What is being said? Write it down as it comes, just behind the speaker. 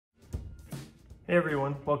Hey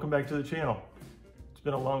everyone, welcome back to the channel. It's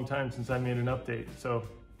been a long time since I made an update, so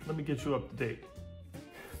let me get you up to date.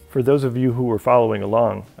 For those of you who were following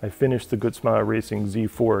along, I finished the Good Smile Racing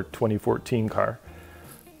Z4 2014 car.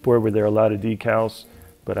 Boy, were there a lot of decals,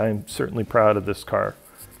 but I'm certainly proud of this car.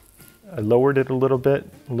 I lowered it a little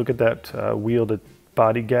bit. Look at that wheel to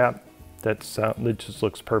body gap. It just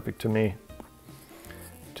looks perfect to me.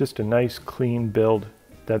 Just a nice clean build.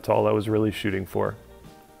 That's all I was really shooting for.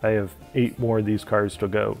 I have 8 more of these cars to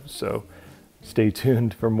go, so stay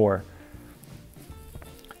tuned for more.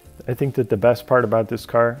 I think that the best part about this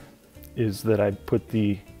car is that I put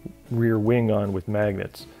the rear wing on with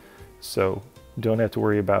magnets, so don't have to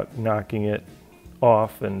worry about knocking it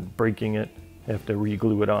off and breaking it. I have to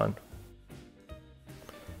re-glue it on.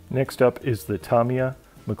 Next up is the Tamiya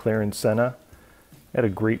McLaren Senna. I had a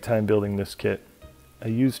great time building this kit. I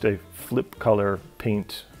used a flip color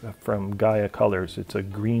paint from Gaia Colors. It's a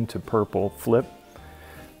green to purple flip,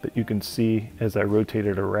 but you can see as I rotate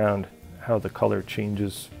it around how the color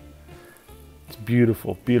changes. It's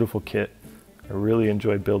beautiful, beautiful kit. I really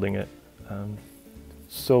enjoyed building it.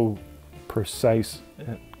 So precise,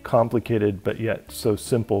 complicated, but yet so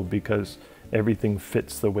simple because everything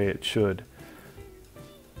fits the way it should.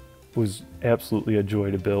 It was absolutely a joy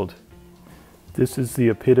to build. This is the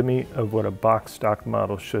epitome of what a box stock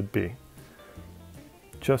model should be.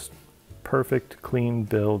 Just perfect, clean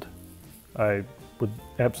build. I would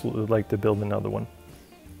absolutely like to build another one.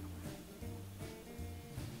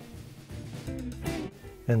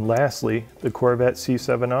 And lastly, the Corvette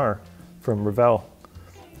C7R from Revell.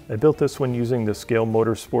 I built this one using the Scale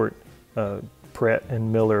Motorsport Pratt &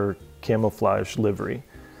 Miller camouflage livery.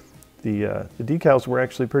 The decals were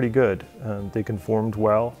actually pretty good. They conformed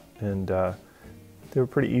well, and they were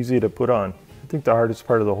pretty easy to put on. I think the hardest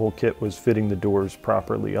part of the whole kit was fitting the doors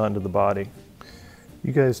properly onto the body.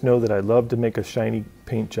 You guys know that I love to make a shiny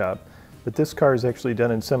paint job, but this car is actually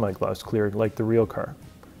done in semi-gloss clear like the real car.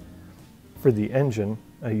 For the engine,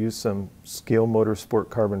 I used some Scale Motorsport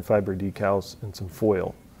carbon fiber decals and some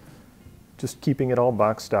foil. Just keeping it all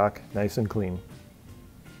box stock, nice and clean.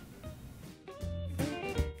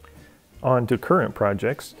 On to current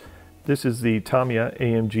projects. This is the Tamiya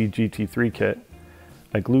AMG GT3 kit.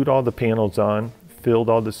 I glued all the panels on, filled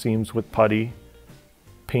all the seams with putty,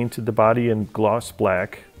 painted the body in gloss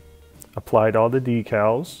black, applied all the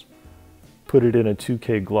decals, put it in a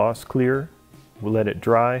 2K gloss clear, let it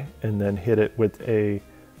dry, and then hit it with a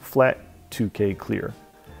flat 2K clear.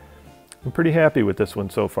 I'm pretty happy with this one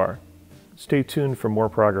so far. Stay tuned for more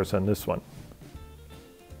progress on this one.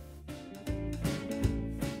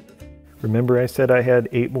 Remember I said I had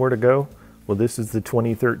 8 more to go? Well, this is the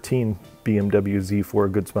 2013 BMW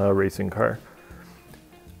Z4 Good Smile Racing car.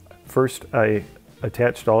 First, I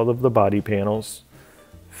attached all of the body panels,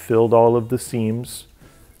 filled all of the seams,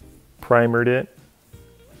 primered it,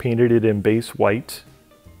 painted it in base white,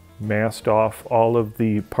 masked off all of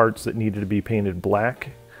the parts that needed to be painted black,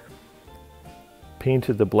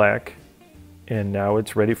 painted the black, and now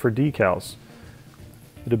it's ready for decals.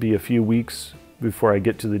 It'll be a few weeks before I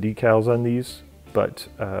get to the decals on these, but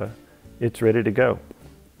it's ready to go.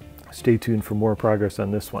 Stay tuned for more progress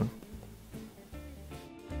on this one.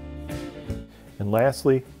 And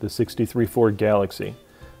lastly, the '63 Ford Galaxie.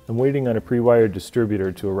 I'm waiting on a pre-wired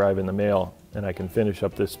distributor to arrive in the mail, and I can finish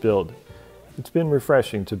up this build. It's been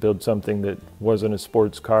refreshing to build something that wasn't a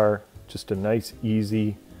sports car, just a nice,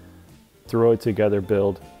 easy, throw it together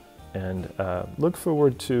build, and look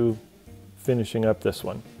forward to finishing up this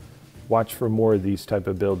one. Watch for more of these type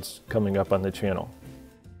of builds coming up on the channel.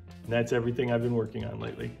 And that's everything I've been working on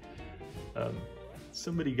lately.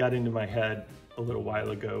 Somebody got into my head a little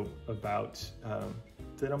while ago about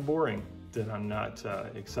that I'm boring, that I'm not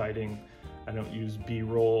exciting. I don't use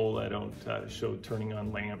B-roll, I don't show turning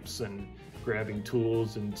on lamps and grabbing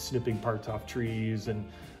tools and snipping parts off trees and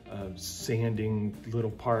sanding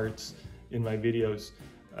little parts in my videos.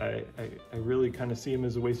 I really kind of see them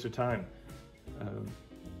as a waste of time.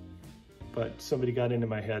 But somebody got into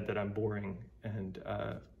my head that I'm boring and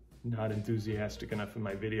not enthusiastic enough in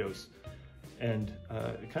my videos. And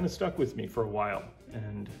it kind of stuck with me for a while.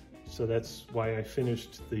 And so that's why I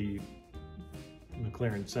finished the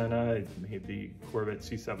McLaren Senna, I made the Corvette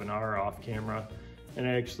C7R off camera, and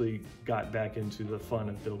I actually got back into the fun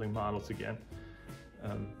of building models again.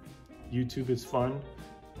 YouTube is fun,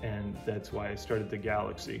 and that's why I started the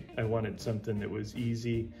Galaxie. I wanted something that was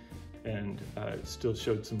easy and still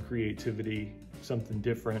showed some creativity, something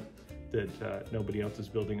different that nobody else is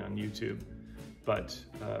building on YouTube. But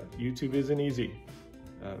YouTube isn't easy.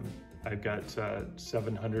 I've got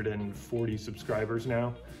 740 subscribers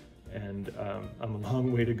now, and I'm a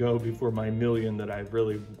long way to go before my million that I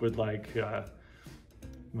really would like.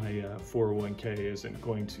 My 401k isn't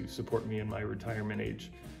going to support me in my retirement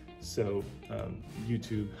age. So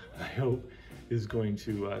YouTube, I hope, is going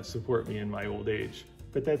to support me in my old age.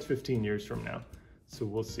 But that's 15 years from now, so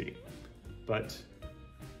we'll see. But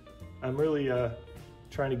I'm really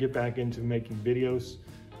trying to get back into making videos.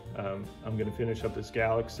 I'm going to finish up this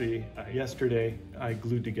Galaxie. Yesterday, I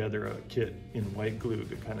glued together a kit in white glue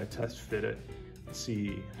to kind of test fit it,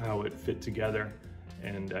 see how it fit together.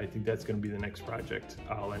 And I think that's going to be the next project.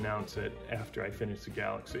 I'll announce it after I finish the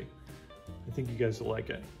Galaxie. I think you guys will like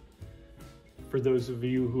it. For those of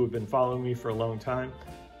you who have been following me for a long time,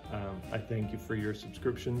 I thank you for your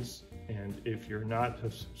subscriptions. And if you're not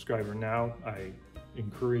a subscriber now, I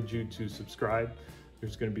encourage you to subscribe.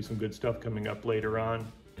 There's going to be some good stuff coming up later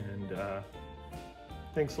on. And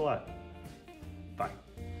thanks a lot.